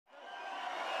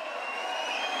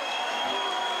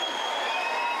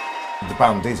The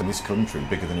band is, in this country,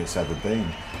 bigger than it's ever been.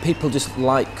 People just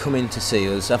like coming to see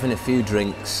us, having a few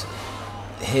drinks,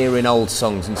 hearing old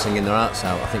songs and singing their hearts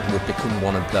out. I think we've become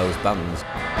one of those bands.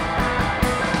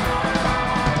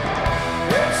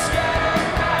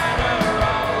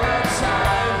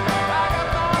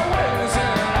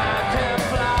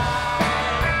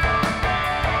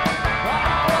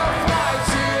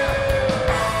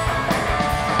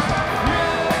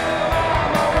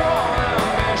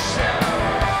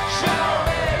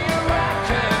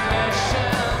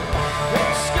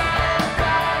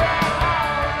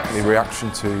 The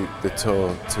reaction to the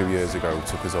tour 2 years ago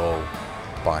took us all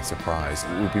by surprise.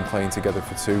 We've been playing together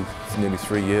for nearly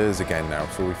 3 years again now,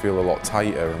 so we feel a lot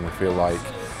tighter and we feel like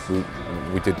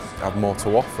we did have more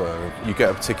to offer. You get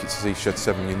a ticket to see Shed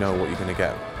 7, you know what you're going to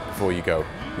get before you go.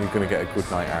 You're going to get a good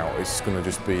night out. It's going to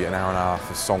just be an hour and a half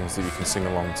of songs that you can sing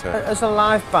along to. As a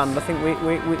live band, I think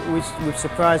we've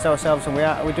surprised ourselves, and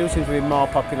we do seem to be more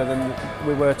popular than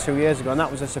we were 2 years ago, and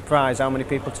that was a surprise how many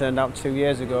people turned out 2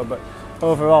 years ago. But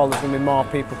overall, there's going to be more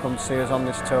people come to see us on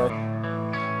this tour.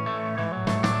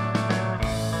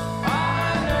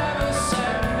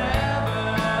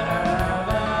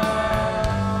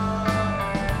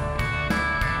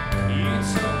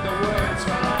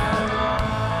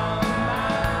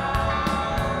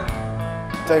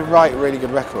 They write really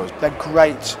good records. They're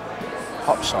great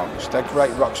pop songs. They're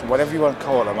great rock songs. Whatever you want to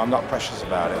call them, I'm not precious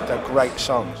about it. They're great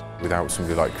songs. Without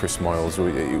somebody like Chris Moyles,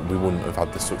 we wouldn't have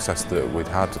had the success that we'd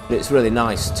had. It's really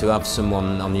nice to have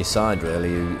someone on your side, really,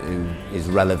 who is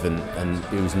relevant and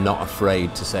who's not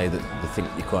afraid to say that they think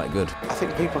you're quite good. I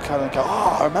think people kind of go,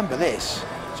 oh, I remember this.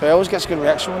 So it always gets a good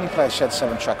reaction when you play a Shed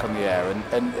 7 track on the air,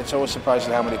 and it's always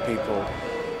surprising how many people,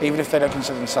 even if they don't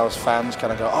consider themselves fans,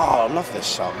 kind of go, oh, I love this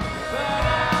song.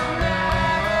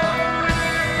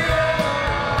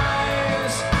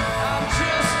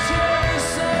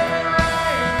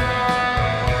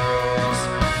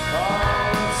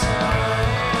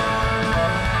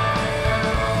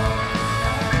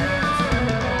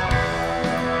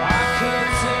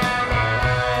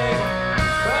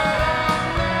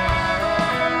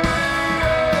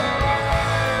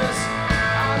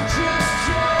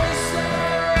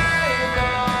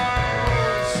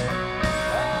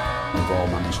 We've all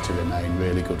managed to remain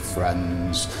really good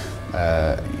friends.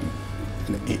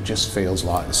 It just feels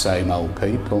like the same old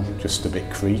people, just a bit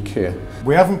creakier.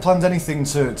 We haven't planned anything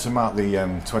to mark the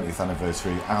 20th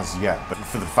anniversary as yet, but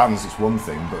for the fans it's one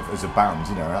thing, but as a band,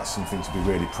 you know, that's something to be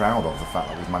really proud of, the fact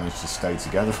that we've managed to stay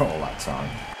together all that time.